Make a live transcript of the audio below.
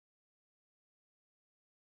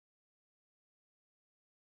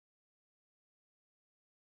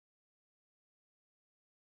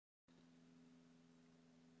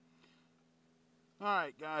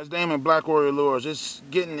Alright guys, Damon Black Warrior Lures.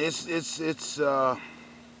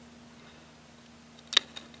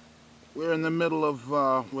 We're in the middle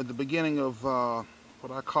of, with the beginning of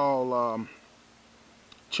what I call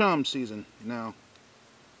chum season now.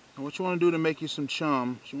 And what you want to do to make you some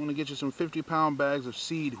chum is you want to get you some 50-pound bags of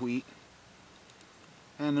seed wheat.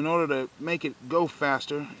 And in order to make it go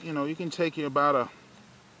faster, you can take you about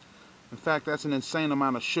in fact, that's an insane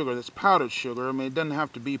amount of sugar. That's powdered sugar. I mean, it doesn't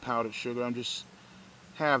have to be powdered sugar. I'm just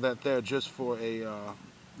have that there just for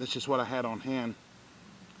that's just what I had on hand.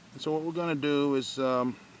 And so what we're going to do is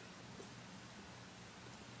and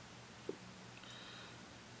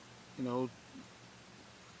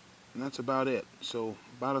that's about it. So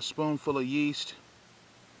about a spoonful of yeast,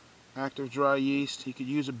 active dry yeast. You could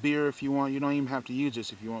use a beer if you want. You don't even have to use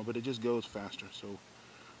this if you want, but it just goes faster. So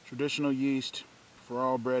traditional yeast for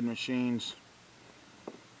all bread machines.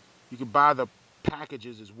 You could buy the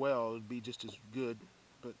packages as well. It'd be just as good,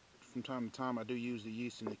 but from time to time I do use the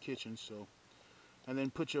yeast in the kitchen. So, and then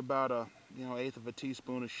put you about a eighth of a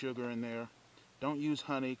teaspoon of sugar in there. Don't use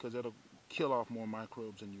honey because it'll kill off more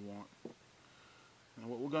microbes than you want. And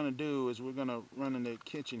what we're going to do is we're going to run in the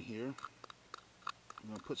kitchen here. I'm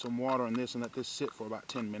going to put some water in this and let this sit for about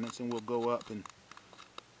 10 minutes, and we'll go up and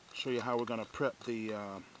show you how we're going to prep the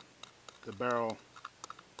barrel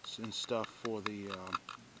and stuff for the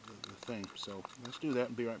thing. So let's do that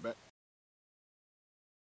and be right back.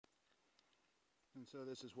 And so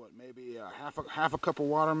this is what, maybe half a cup of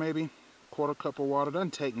water, maybe quarter cup of water.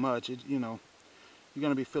 Doesn't take much. You're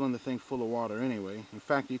going to be filling the thing full of water anyway. In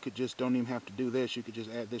fact, you could just don't even have to do this. You could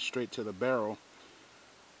just add this straight to the barrel,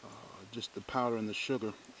 just the powder and the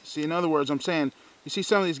sugar. See, in other words, I'm saying, you see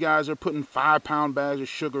some of these guys are putting 5-pound bags of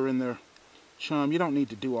sugar in their chum. You don't need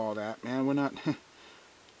to do all that, man. We're not,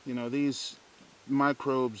 these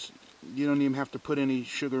microbes, you don't even have to put any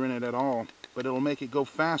sugar in it at all, but it'll make it go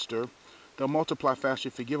faster. They'll multiply faster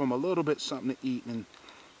if you give them a little bit something to eat. And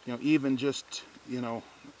even just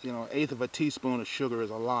eighth of a teaspoon of sugar is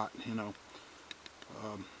a lot.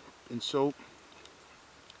 And so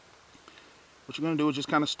what you're going to do is just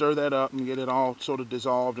kind of stir that up and get it all sort of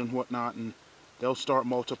dissolved and whatnot, and they'll start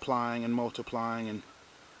multiplying and multiplying,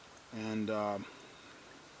 and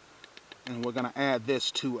we're going to add this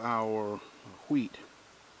to our wheat.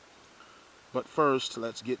 But first,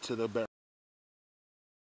 let's get to the barrel.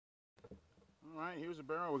 Alright, here's the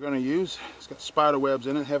barrel we're going to use. It's got spider webs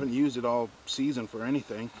in it. Haven't used it all season for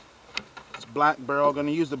anything. It's black barrel. Going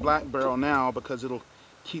to use the black barrel now because it'll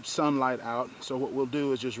keep sunlight out. So what we'll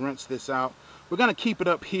do is just rinse this out. We're going to keep it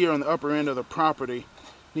up here on the upper end of the property.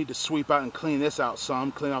 Need to sweep out and clean this out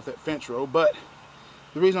some, clean off that fence row. But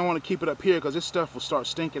the reason I want to keep it up here because this stuff will start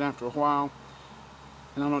stinking after a while,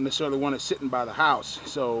 and I don't necessarily want it sitting by the house.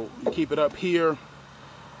 So you keep it up here,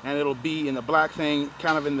 and it'll be in the black thing,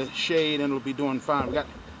 kind of in the shade, and it'll be doing fine. We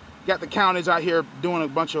got the counties out here doing a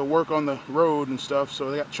bunch of work on the road and stuff, so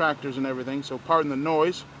they got tractors and everything, so pardon the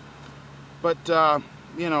noise. But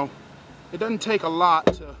it doesn't take a lot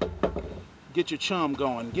to get your chum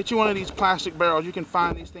going. Get you one of these plastic barrels. You can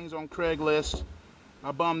find these things on Craigslist.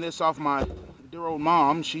 I bummed this off my dear old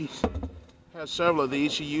mom. She has several of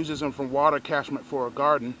these. She uses them for water catchment for her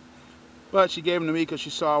garden. But she gave them to me because she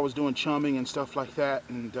saw I was doing chumming and stuff like that.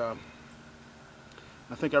 And I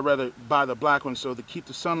think I'd rather buy the black one so to keep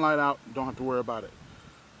the sunlight out, don't have to worry about it.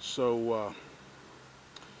 So,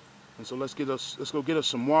 so let's go get us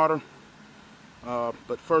some water.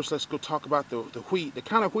 But first, let's go talk about the wheat. The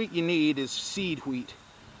kind of wheat you need is seed wheat.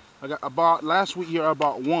 Last year I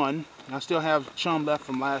bought one. I still have chum left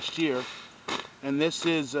from last year. And this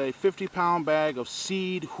is a 50-pound bag of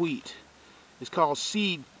seed wheat. It's called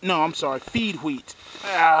feed wheat.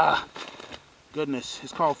 Ah, goodness,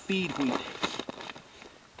 it's called feed wheat.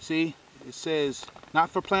 See, it says not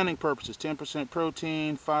for planting purposes, 10%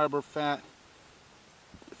 protein, fiber, fat,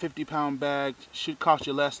 50-pound bag, should cost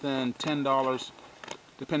you less than $10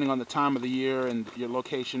 depending on the time of the year and your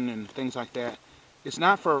location and things like that. It's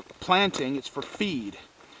not for planting, it's for feed.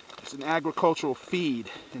 It's an agricultural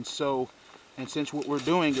feed, and since what we're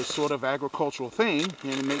doing is sort of agricultural thing,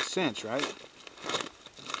 and it makes sense, right?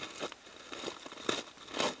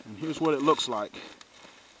 And here's what it looks like.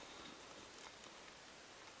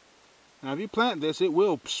 Now if you plant this, it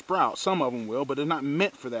will sprout. Some of them will, but they're not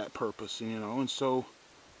meant for that purpose, and so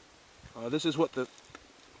this is what it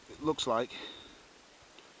looks like.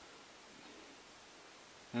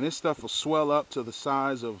 And this stuff will swell up to the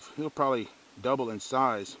size of, it'll probably double in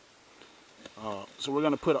size. So we're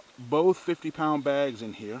going to put both 50-pound bags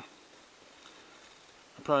in here.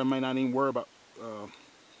 I probably might not even worry about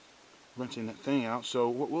rinsing that thing out. So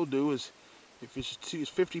what we'll do is If it's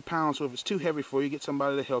 50 pounds, so if it's too heavy for you, get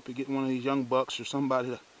somebody to help you. Get one of these young bucks or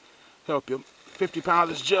somebody to help you. 50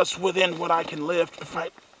 pounds is just within what I can lift if I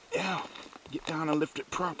get down and lift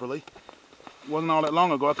it properly. It wasn't all that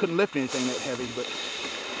long ago I couldn't lift anything that heavy, but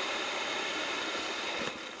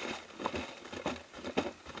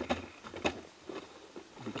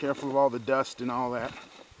be careful of all the dust and all that.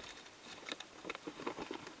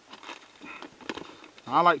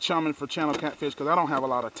 I like chumming for channel catfish because I don't have a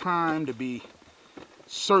lot of time to be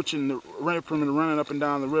searching the Bream and running up and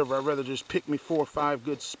down the river. I'd rather just pick me 4 or 5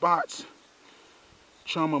 good spots,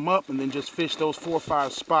 chum them up, and then just fish those 4 or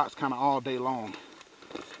 5 spots kind of all day long.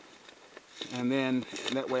 And then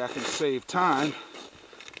that way I can save time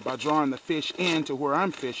by drawing the fish into where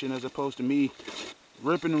I'm fishing as opposed to me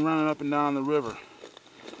ripping and running up and down the river.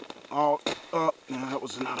 All up. Now that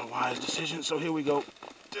was not a wise decision, so here we go.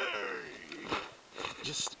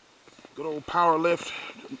 Just good old power lifter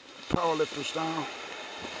style.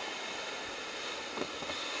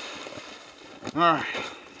 Alright.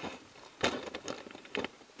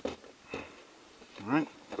 Alright.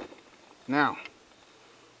 Now,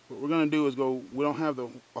 what we're going to do is we don't have a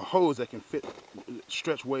hose that can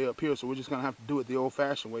stretch way up here, so we're just going to have to do it the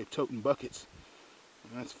old-fashioned way, toting buckets.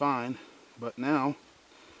 And that's fine. But now,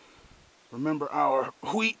 remember our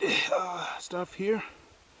wheat stuff here?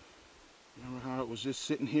 Remember how it was just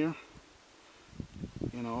sitting here?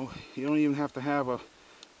 You know, you don't even have to have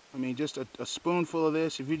just a spoonful of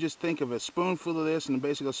this. If you just think of a spoonful of this and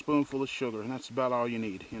basically a spoonful of sugar, and that's about all you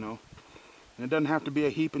need, you know. And it doesn't have to be a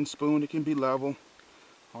heaping spoon, it can be level.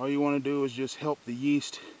 All you want to do is just help the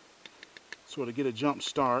yeast sort of get a jump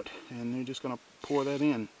start, and you're just going to pour that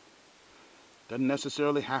in. Doesn't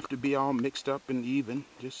necessarily have to be all mixed up and even,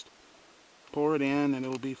 just pour it in and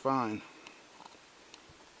it'll be fine.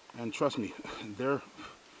 And trust me, they're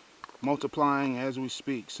multiplying as we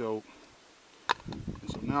speak. So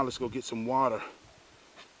now let's go get some water.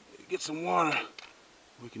 Get some water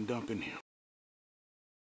we can dump in here.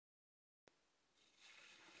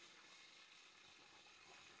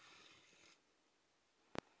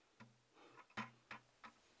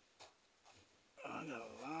 I got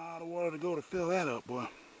a lot of water to go to fill that up, boy.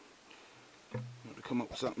 I have to come up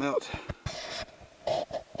with something else.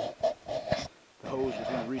 The hose is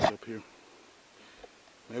going to reach up here.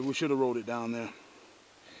 Maybe we should have rolled it down there.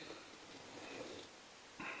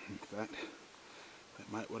 In fact,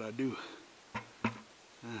 that might what I do.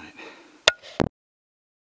 Alright.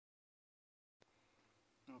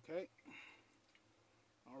 Okay.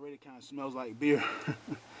 Already kind of smells like beer. So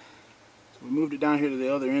we moved it down here to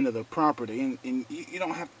the other end of the property, and you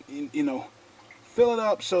don't have to, you know, fill it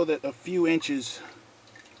up so that a few inches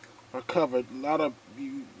are covered. A lot of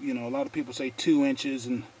a lot of people say 2 inches,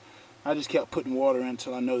 and I just kept putting water in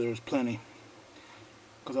until I know there was plenty,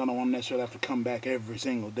 because I don't want to necessarily have to come back every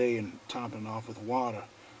single day and top it off with water.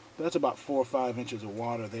 But that's about 4 or 5 inches of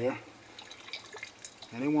water there,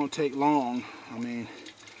 and it won't take long. I mean,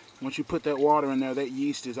 once you put that water in there, that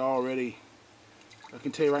yeast is already, I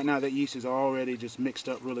can tell you right now, that yeast is already just mixed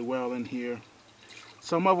up really well in here.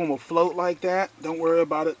 Some of them will float like that. Don't worry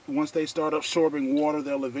about it. Once they start absorbing water,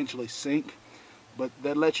 they'll eventually sink. But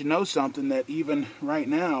that lets you know something, that even right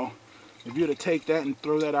now, if you were to take that and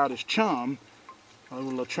throw that out as chum, it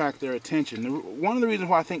will attract their attention. One of the reasons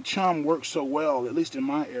why I think chum works so well, at least in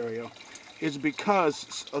my area, is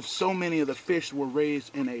because of so many of the fish were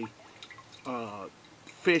raised in a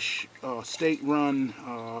state-run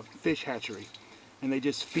fish hatchery, and they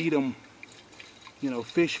just feed them, you know,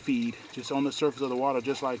 fish feed just on the surface of the water,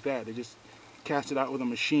 just like that. They just cast it out with a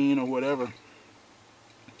machine or whatever.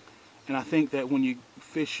 And I think that when you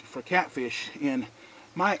fish for catfish in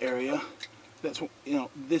my area, that's, you know,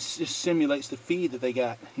 this just simulates the feed that they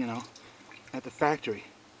got, you know, at the factory.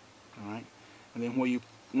 All right, and then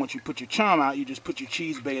once you put your chum out, you just put your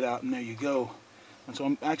cheese bait out, and there you go. And so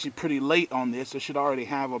I'm actually pretty late on this. I should already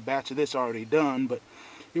have a batch of this already done, but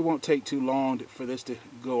it won't take too long for this to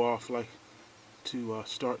go off, like to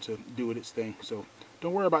start to do its thing. So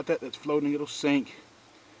don't worry about that. That's floating. It'll sink.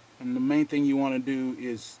 And the main thing you want to do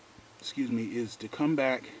is, is to come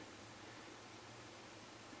back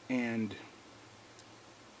and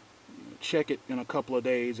check it in a couple of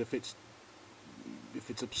days. If it's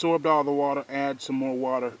absorbed all the water, add some more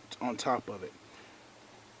water on top of it.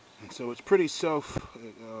 And so it's pretty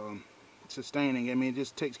self-sustaining. I mean, it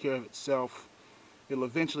just takes care of itself. It'll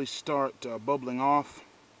eventually start bubbling off.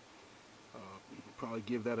 Probably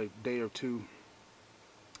give that a day or two,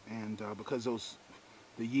 and because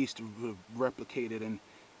the yeast have replicated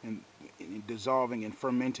and dissolving and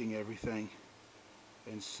fermenting everything,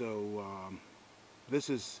 and so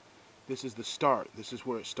this is this is the start. This is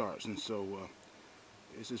where it starts, and so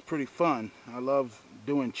this is pretty fun. I love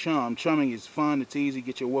doing chum. Chumming is fun. It's easy.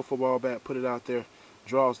 Get your wiffle ball bat, put it out there,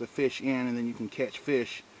 draws the fish in, and then you can catch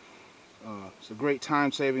fish. It's a great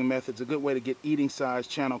time-saving method. It's a good way to get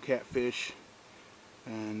eating-sized channel catfish.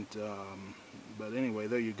 And but anyway,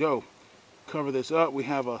 there you go. Cover this up. We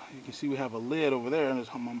have a, you can see we have a lid over there, and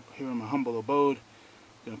I'm here in my humble abode.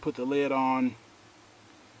 Gonna put the lid on,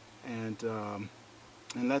 and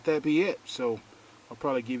let that be it. So I'll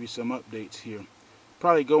probably give you some updates here.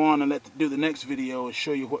 Probably go on and do the next video and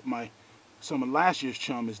show you what some of last year's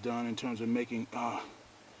chum has done in terms of making a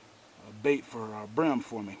bait for brim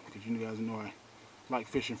for me, because you guys know I like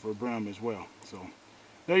fishing for brim as well. So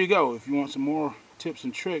there you go. If you want some more tips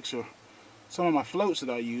and tricks or some of my floats that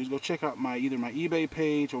I use, go check out either my eBay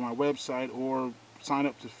page or my website, or sign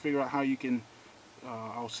up to figure out how you can.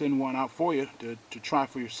 I'll send one out for you to try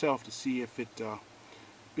for yourself to see if it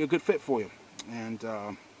be a good fit for you. And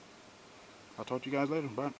I'll talk to you guys later.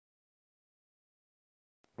 Bye.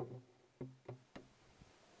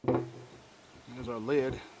 Here's our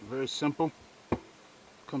lid. Very simple.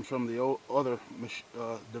 Comes from the old other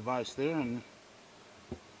device there, and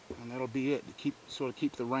that'll be it. To sort of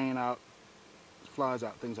keep the rain out, flies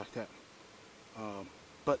out, things like that.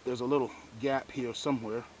 But there's a little gap here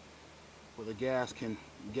somewhere where the gas can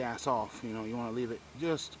gas off. You know, you want to leave it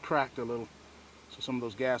just cracked a little, so some of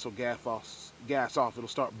those gas will gas off. It'll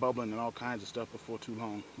start bubbling and all kinds of stuff before too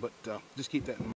long. But just keep that in mind.